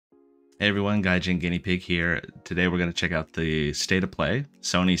Hey everyone, Gaijin Guinea Pig here. Today we're going to check out the State of Play,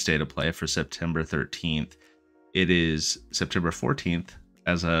 Sony State of Play for September 13th. It is September 14th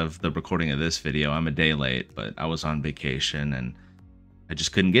as of the recording of this video. I'm a day late, but I was on vacation and I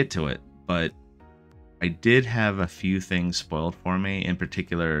just couldn't get to it. But I did have a few things spoiled for me, in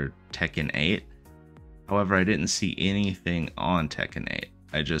particular Tekken 8. However, I didn't see anything on Tekken 8.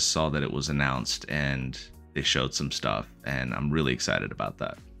 I just saw that it was announced and they showed some stuff, and I'm really excited about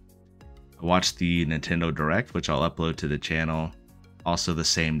that. I watched the Nintendo Direct, which I'll upload to the channel also the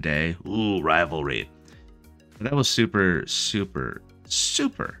same day. Ooh, rivalry. But that was super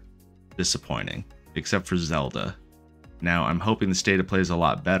disappointing, except for Zelda. Now, I'm hoping the State of Play is a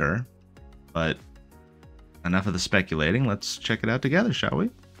lot better, but enough of the speculating. Let's check it out together, shall we?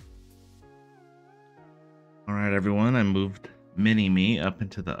 Alright, everyone, I moved Mini-Me up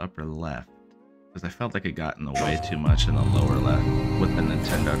into the upper left, because I felt like it got in the way too much in the lower left with the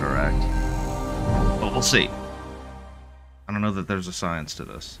Nintendo Direct. But we'll see. I don't know that there's a science to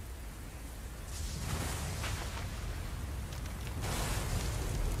this.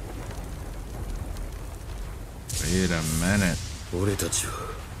 Wait a minute. Wait a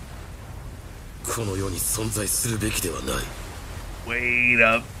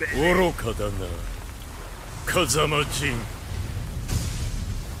minute.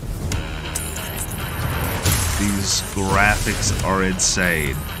 These graphics are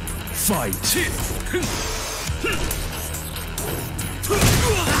insane. Fight.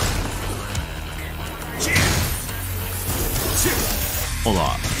 Hold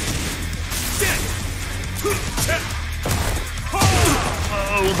on.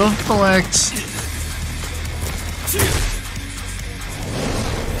 Oh, the flex.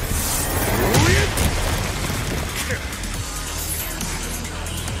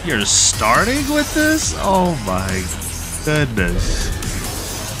 You're starting with this? Oh my goodness.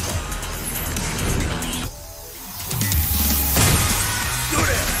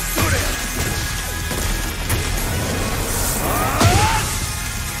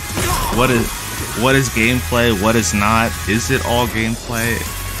 What is gameplay? What is not? Is it all gameplay?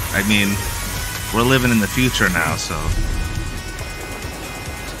 I mean, we're living in the future now, so.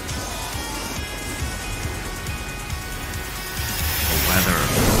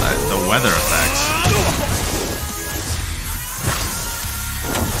 The weather effects.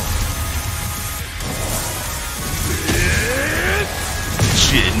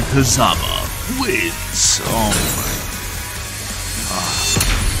 Jin Kazama wins. Oh my.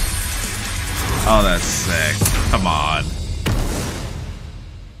 Oh, that's sick. Come on.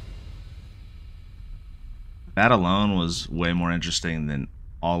 That alone was way more interesting than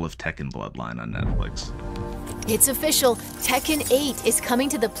all of Tekken Bloodline on Netflix. It's official. Tekken 8 is coming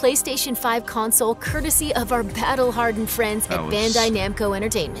to the PlayStation 5 console courtesy of our battle-hardened friends at Bandai Namco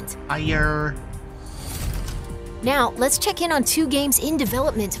Entertainment. Fire. Now, let's check in on 2 games in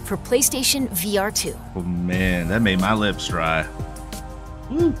development for PlayStation VR2. Oh man, that made my lips dry.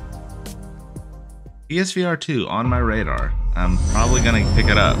 Woo. PSVR2 on my radar. I'm probably gonna pick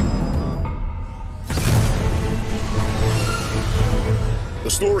it up. The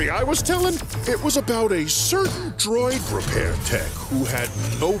story I was telling, it was about a certain droid repair tech who had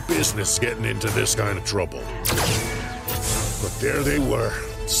no business getting into this kind of trouble. But there they were,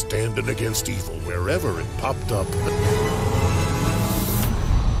 standing against evil wherever it popped up.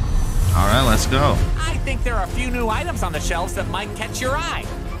 Alright, let's go. I think there are a few new items on the shelves that might catch your eye.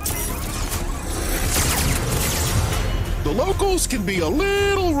 The locals can be a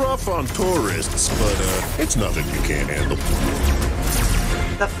little rough on tourists, but it's nothing you can't handle.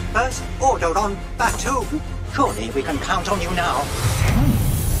 The first order on Batu. Surely we can count on you now.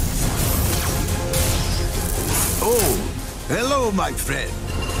 Oh, hello, my friend.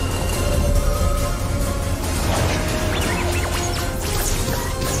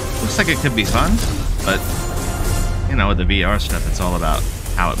 Looks like it could be fun, but you know, with the VR stuff, it's all about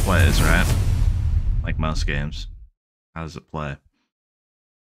how it plays, right? Like most games. How does it play?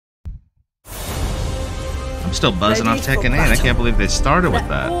 I'm still buzzing off Tekken 8. I can't believe they started with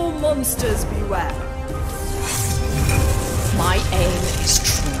that. All monsters beware. My aim is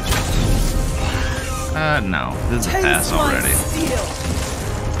true. No. This is a pass already.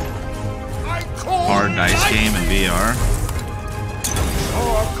 Hard dice game in VR.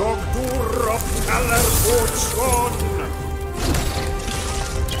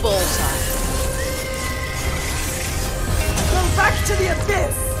 Bullseye. Go back to the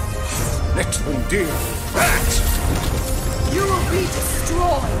abyss! Next one, dear. That! You will be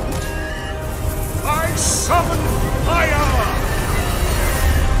destroyed! I summon fire!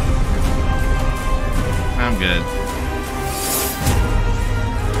 I'm good.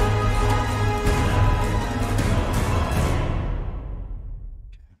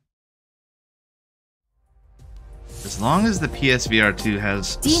 long as the PSVR2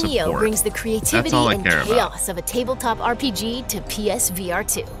 has Demio support, brings the creativity that's all I and care chaos of a tabletop RPG to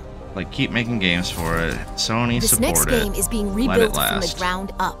PSVR2. Like, keep making games for it. Sony, This support next it. game is being Let it rebuilt from the last.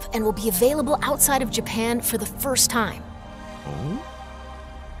 ground up and will be available outside of Japan for the first time. Oh?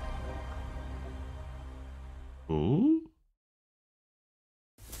 Oh?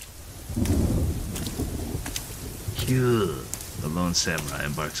 Cute. The lone samurai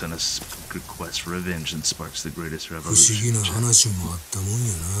embarks on a secret quest for revenge and sparks the greatest 不思 revolution. 議な話もあったもんや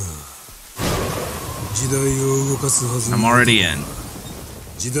な。時代を動かすはず I'm の already in.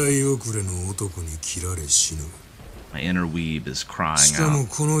 時代遅れの男に切られ死ぬ。 My inner weeb is し crying かも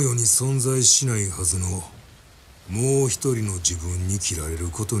out. この世に存在しないはずのもう一人の自分に切られる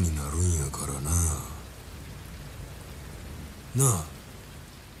ことになるんやからな。なあ、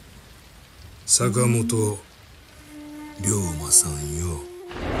坂本龍馬さんよ。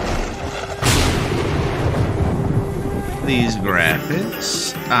 These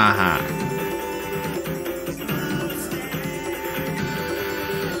graphics. Uh-huh.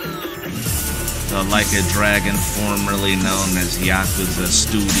 The Like a Dragon, formerly known as Yakuza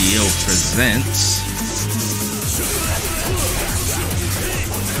Studio, presents.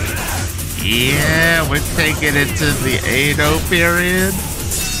 Yeah, we're taking it to the Edo period.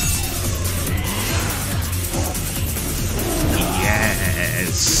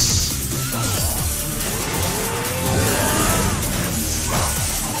 Yes.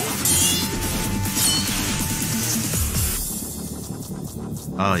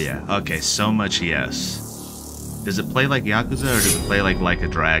 Oh yeah, okay, so much yes. Does it play like Yakuza or does it play like a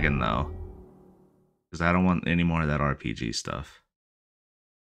Dragon though? Because I don't want any more of that RPG stuff.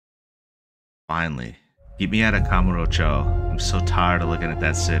 Finally. Keep me out of Kamurocho. I'm so tired of looking at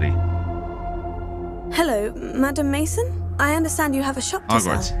that city. Hello, Madam Mason. I understand you have a shop to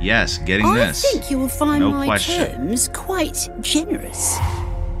Hogwarts, sell. yes, getting this. I think you will find No my question. terms quite generous.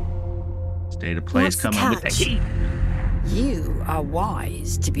 State of Play is What's the coming with the catch? heat. You are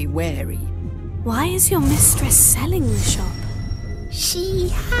wise to be wary. Why is your mistress selling the shop? She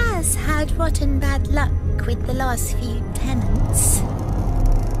has had rotten bad luck with the last few tenants.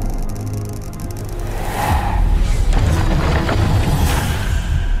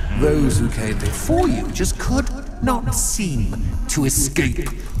 Those who came before you just could not seem to escape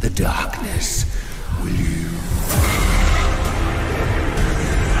the darkness. Will you?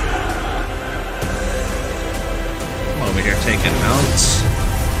 I'm over here taking notes.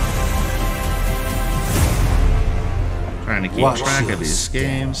 Trying to keep Watch track your of these step.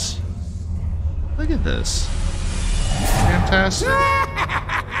 games. Look at this. Fantastic.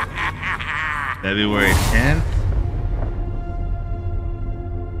 February 10th.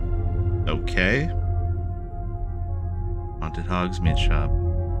 Okay. Haunted Hogsmeade Shop.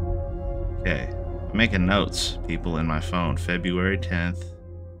 Okay. I'm making notes, people, in my phone. February 10th.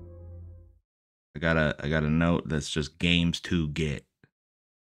 I got a note that's just games to get.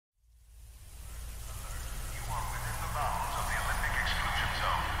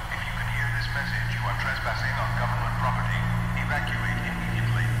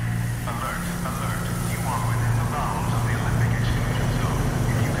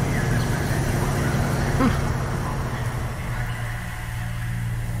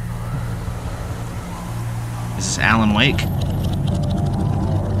 Is this Alan Wake?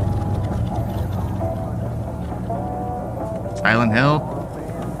 Silent Hill?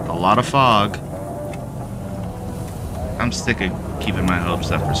 A lot of fog. I'm sick of keeping my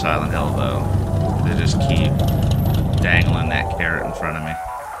hopes up for Silent Hill, though. They just keep dangling that carrot in front of me.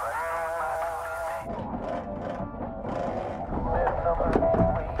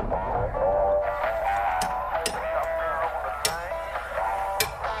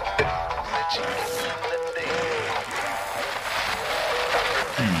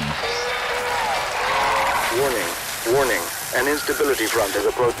 Warning. An instability front is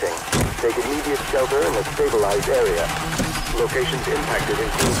approaching. Take immediate shelter in a stabilized area. Locations impacted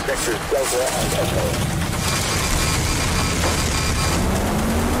include sectors Delta and Echo.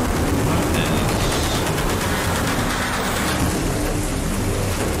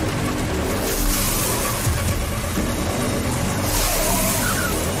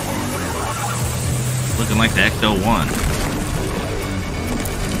 Looking like the Ecto 1.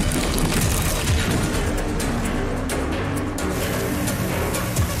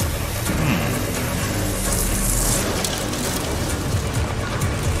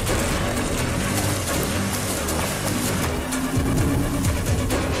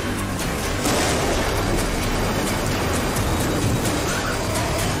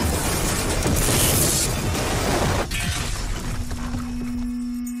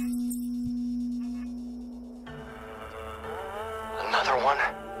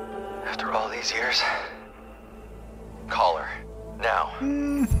 these years. Call her. Now.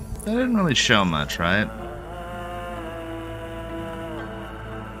 That didn't really show much, right?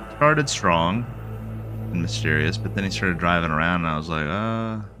 Started strong and mysterious, but then he started driving around and I was like,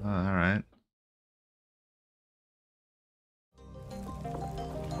 alright.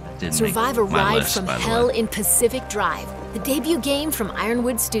 Survive a ride from hell in Pacific Drive, the debut game from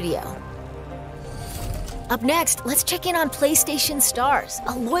Ironwood Studio. Up next, let's check in on PlayStation Stars,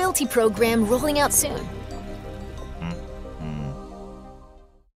 a loyalty program rolling out soon.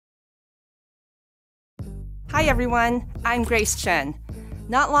 Hi everyone, I'm Grace Chen.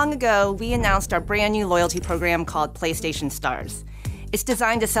 Not long ago, we announced our brand new loyalty program called PlayStation Stars. It's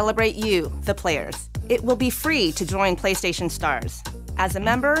designed to celebrate you, the players. It will be free to join PlayStation Stars. As a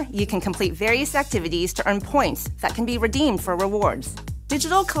member, you can complete various activities to earn points that can be redeemed for rewards.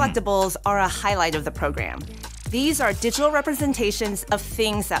 Digital collectibles are a highlight of the program. These are digital representations of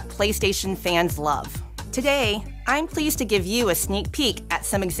things that PlayStation fans love. Today, I'm pleased to give you a sneak peek at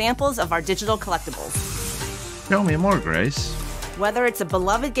some examples of our digital collectibles. Tell me more, Grace. Whether it's a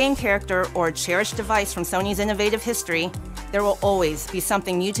beloved game character or a cherished device from Sony's innovative history, there will always be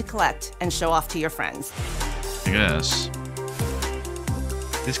something new to collect and show off to your friends. I guess.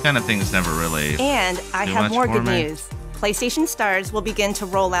 These kind of things never really. And I have more good news. PlayStation Stars will begin to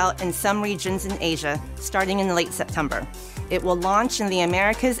roll out in some regions in Asia starting in late September. It will launch in the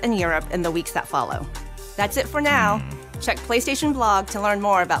Americas and Europe in the weeks that follow. That's it for now. Check PlayStation blog to learn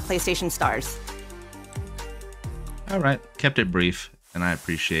more about PlayStation Stars. Alright, kept it brief, and I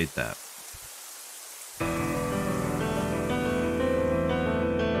appreciate that.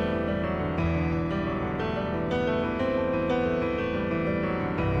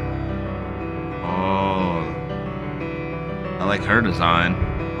 I like her design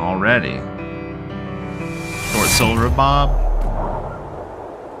already. Short Silver Bob.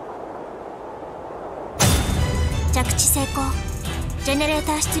 着地成功。ジェネレー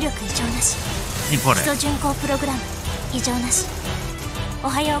ター出力異常なし。基礎巡航プログラム異常なし。お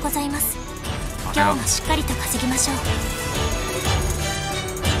はようございます。今日もしっかりと稼ぎましょう。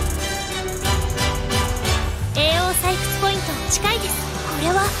AO 採掘ポイント近いです。これ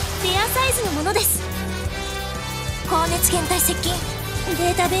はレアサイズのものです。 高熱源体接近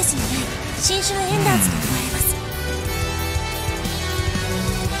データベースにない新種のエンダーズと思われます。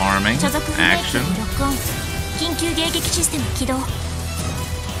所属不明機にロックオン緊急迎撃システム起動。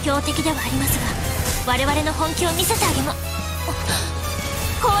標的ではありますが我々の本気を見せてあげま。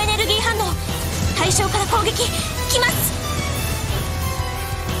高エネルギー反応対象から攻撃来ま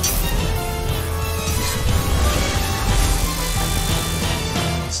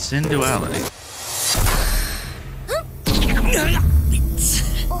す。 Synduality.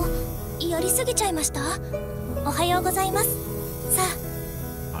 やりすぎちゃいました。おはようございます。さあ。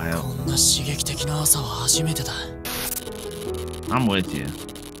こんな刺激的な朝は初めてだ。I'm with you.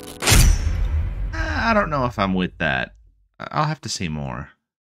 I don't know if I'm with that. I'll have to see more.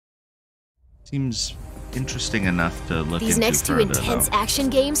 Seems interesting enough to look into further. These next two intense action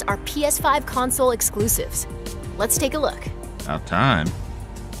games are PS5 console exclusives. Let's take a look. About time.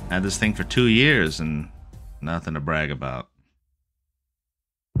 Had this thing for 2 years and nothing to brag about.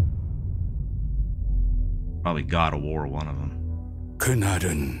 Probably God of War, one of them.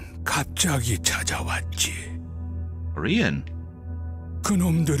 그날은 갑자기 찾아왔지. Korean.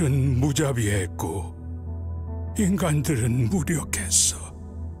 그놈들은 무자비했고 인간들은 무력했어.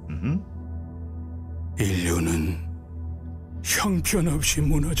 인류는 형편없이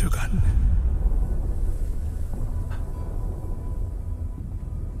무너져갔네.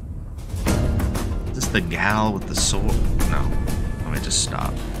 Is this the gal with the sword? No. Let me just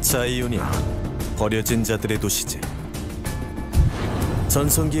stop. 자이온이야. 버려진 자들의 도시지.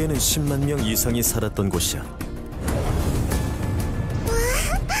 전성기에는 10만 명 이상이 살았던 곳이야. 와,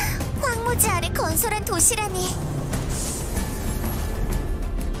 황무지 아래 건설한 도시라니.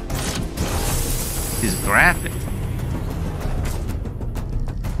 He's graphic.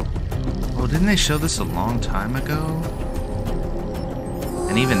 Oh, didn't they show this a long time ago?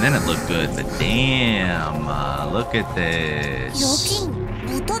 And even then it looked good, but damn, look at this. 여긴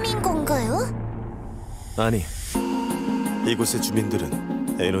무덤인 건가요? 아니, 이곳의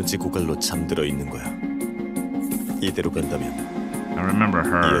주민들은 에너지 고갈로 잠들어 있는 거야. 이대로 간다면 I remember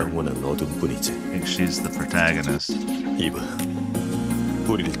her. 영원한 어둠뿐이지. I think she's the protagonist. 이봐,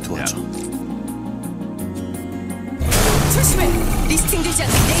 우리를 도와줘. 조심해! 리스팅되지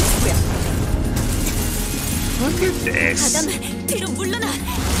않는 내 입구야. Look at this. 아담, 뒤로 물러나.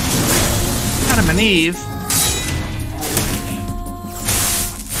 Adam and Eve.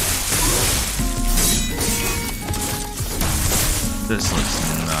 This looks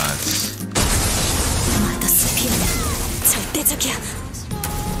nuts. 저기요.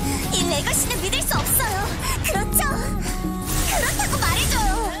 이 레거시는 믿을 수 없어요. 그렇죠? 그렇다고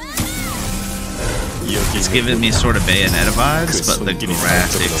말해줘요. It's giving me sort of Bayonetta vibes, but the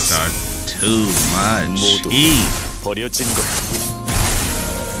graphics are too much. 버려진 것.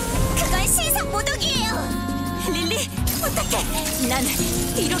 그건 신상 모독이에요. 릴리, 부탁해. 난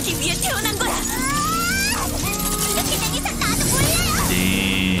이러기 위해 태어난 거야. 이렇게 된 이상 나도 몰라요.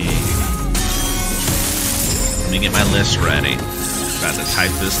 Let me get my list ready. Got to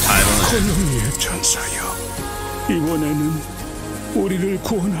type this title in. 코노미의 천사여, 이번에는 우리를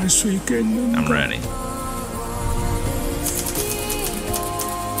구원할 수 있겠는가? I'm ready.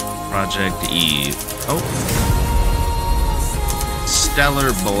 Project Eve. Oh.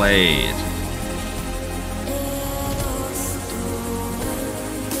 Stellar Blade.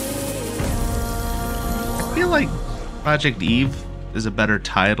 I feel like Project Eve is a better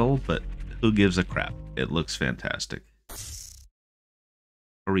title, but who gives a crap? It looks fantastic.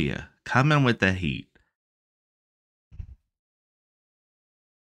 Korea, coming with the heat.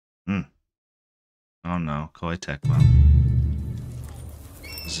 Oh no, Koei Tecmo.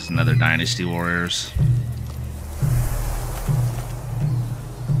 This is another Dynasty Warriors.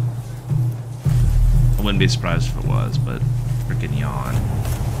 I wouldn't be surprised if it was, but freaking yawn.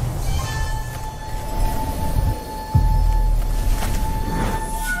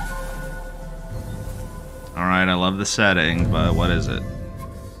 Alright, I love the setting, but what is it?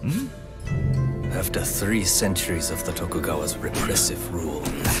 After 3 centuries of the Tokugawa's repressive rule,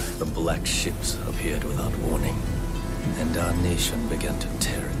 the black ships appeared without warning, and our nation began to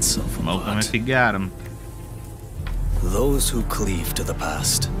tear itself apart. Smoke him if you got him. Those who cleave to the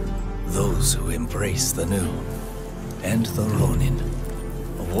past, those who embrace the new, and the Ronin,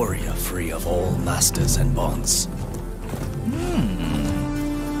 a warrior free of all masters and bonds.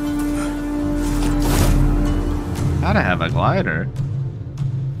 Gotta have a glider.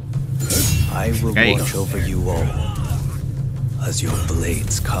 I will watch over you all as your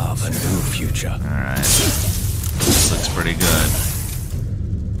blades carve a new future. Alright. This looks pretty good.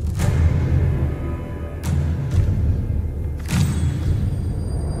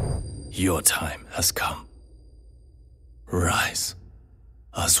 Your time has come. Rise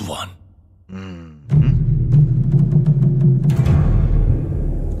as one.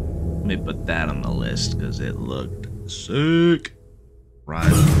 Let me put that on the list because it looked sick.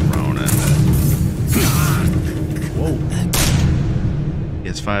 Rise of Ronin. Whoa.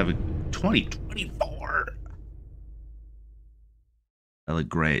 PS5 2024. That looked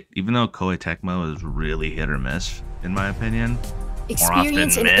great. Even though Koei Tecmo is really hit or miss, in my opinion.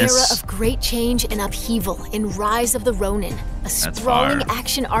 Experience an era of great change and upheaval in Rise of the Ronin, a sprawling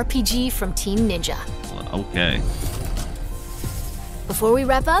action RPG from Team Ninja. Okay. Before we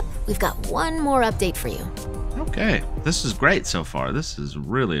wrap up, we've got one more update for you. Okay, this is great so far. This is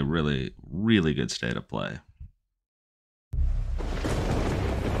really, really, really good state of play.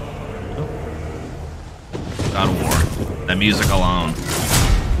 God of War. That music alone.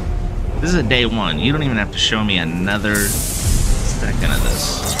 This is a day one. You don't even have to show me another second of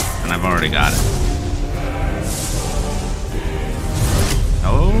this, and I've already got it.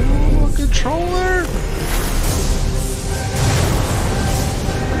 Oh, a controller!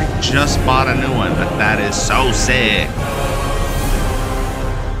 Just bought a new one, but that is so sick.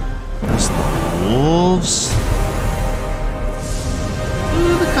 There's the wolves.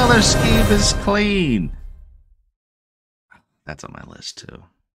 Ooh, the color scheme is clean. That's on my list too.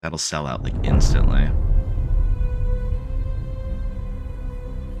 That'll sell out like instantly.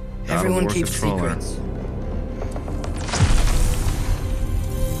 Everyone keeps secrets.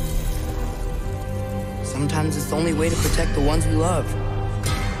 Sometimes it's the only way to protect the ones we love.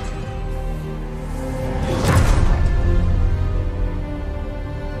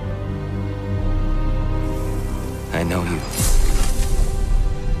 I know you.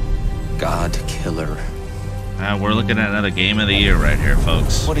 God Killer. We're looking at another game of the year right here,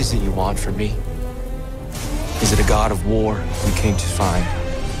 folks. What is it you want from me? Is it a god of war you came to find?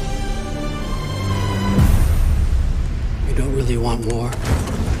 You don't really want war,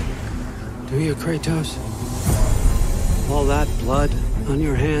 do you, Kratos? All that blood on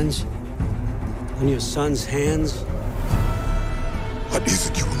your hands, on your son's hands. What is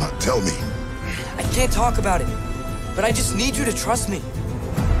it you will not tell me? I can't talk about it, but I just need you to trust me.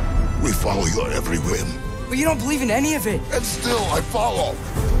 We follow your every whim. But you don't believe in any of it. And still I follow.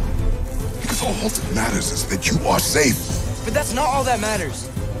 Because all that matters is that you are safe. But that's not all that matters.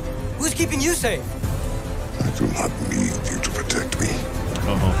 Who's keeping you safe? I do not need you to protect me.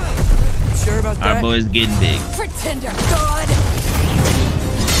 You sure about that? Our boy's getting big. Pretender god!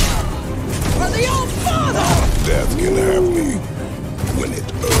 for the old father! Death can have me when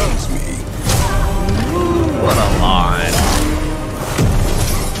it earns me. What a line.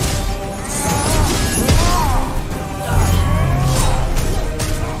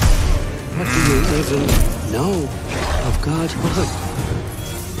 What do you even know of God's word?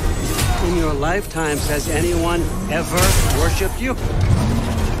 In your lifetimes, has anyone ever worshipped you?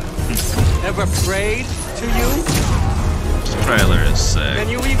 Ever prayed to you? This trailer is sick. Can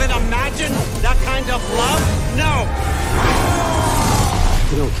you even imagine that kind of love? No!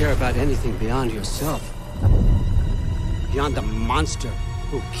 You don't care about anything beyond yourself. Beyond the monster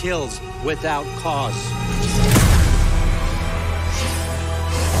who kills without cause.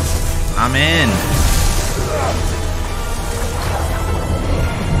 I'm in.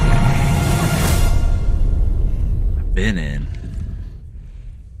 I've been in.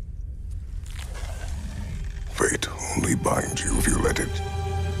 Fate only binds you if you let it.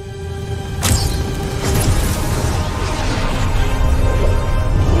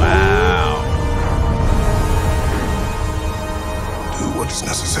 Wow. Do what is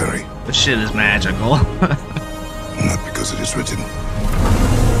necessary. This shit is magical. Not because it is written.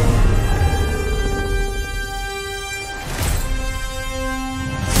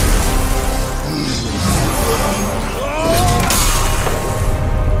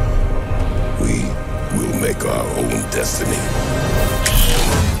 We will make our own destiny.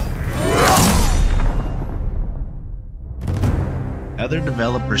 Other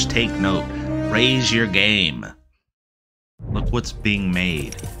developers take note. Raise your game. Look what's being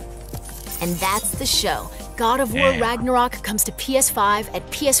made. And that's the show. God of War Ragnarok comes to PS5 and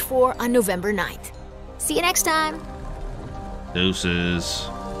PS4 on November 9th. See you next time. Deuces.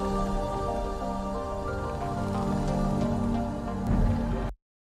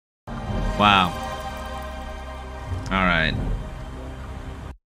 Wow. Alright.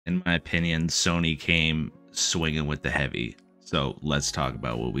 In my opinion, Sony came swinging with the heavy. So let's talk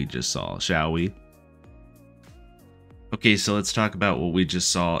about what we just saw, shall we? Okay, so let's talk about what we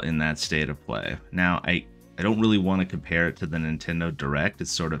just saw in that state of play. Now, I don't really want to compare it to the Nintendo Direct.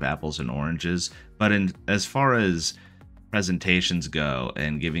 It's sort of apples and oranges. But as far as presentations go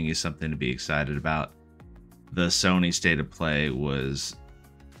and giving you something to be excited about, the Sony state of play was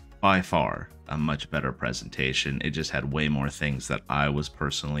by far a much better presentation. It just had way more things that I was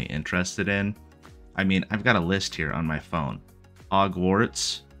personally interested in. I mean, I've got a list here on my phone.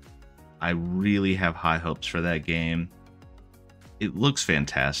 Hogwarts. I really have high hopes for that game. It looks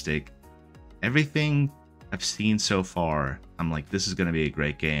fantastic. Everything I've seen so far, I'm like, this is going to be a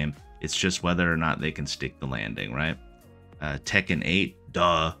great game. It's just whether or not they can stick the landing, right? Tekken 8,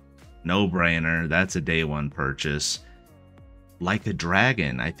 duh. No brainer. That's a day one purchase. Like a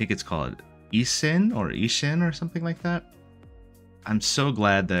Dragon, I think it's called Ishin or something like that. I'm so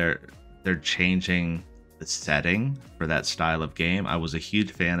glad they're changing the setting for that style of game. I was a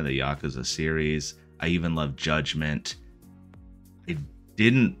huge fan of the Yakuza series. I even love Judgment. I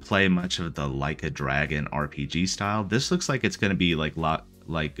didn't play much of the Like a Dragon RPG style. This looks like it's going to be like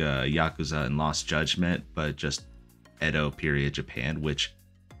Yakuza and Lost Judgment, but just Edo period Japan, which,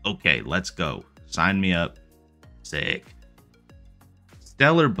 okay, let's go. Sign me up. Sick.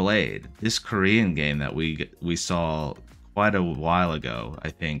 Stellar Blade, this Korean game that we saw quite a while ago.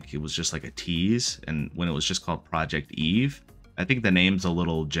 I think it was just like a tease, and when it was just called Project Eve. I think the name's a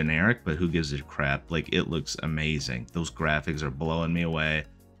little generic, but who gives a crap? Like, it looks amazing. Those graphics are blowing me away.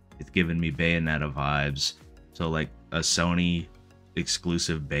 It's giving me Bayonetta vibes. So like a Sony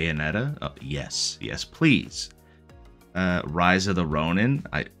exclusive Bayonetta? Yes, please. Rise of the Ronin.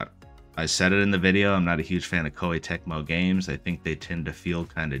 I said it in the video, I'm not a huge fan of Koei Tecmo games. I think they tend to feel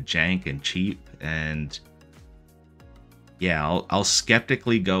kind of jank and cheap, and yeah, I'll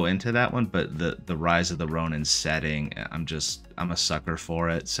skeptically go into that one, but the Rise of the Ronin setting, I'm a sucker for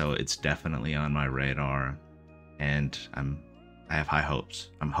it, so it's definitely on my radar, and I have high hopes.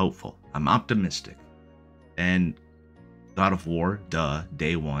 I'm hopeful. I'm optimistic. And God of War, duh,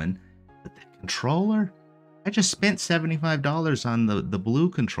 day one. But the controller? I just spent $75 on the blue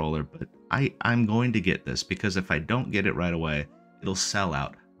controller, but I'm going to get this, because if I don't get it right away, it'll sell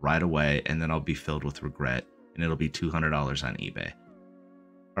out right away, and then I'll be filled with regret, and it'll be $200 on eBay.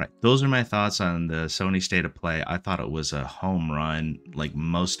 All right, those are my thoughts on the Sony State of Play. I thought it was a home run. Like,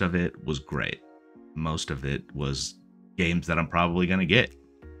 most of it was great. Most of it was games that I'm probably going to get.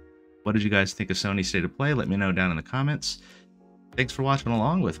 What did you guys think of Sony State of Play? Let me know down in the comments. Thanks for watching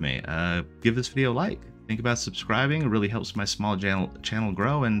along with me. Give this video a like. Think about subscribing. It really helps my small channel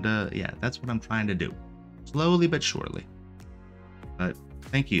grow, and yeah, that's what I'm trying to do. Slowly but surely. But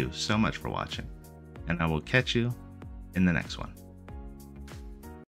thank you so much for watching, and I will catch you in the next one.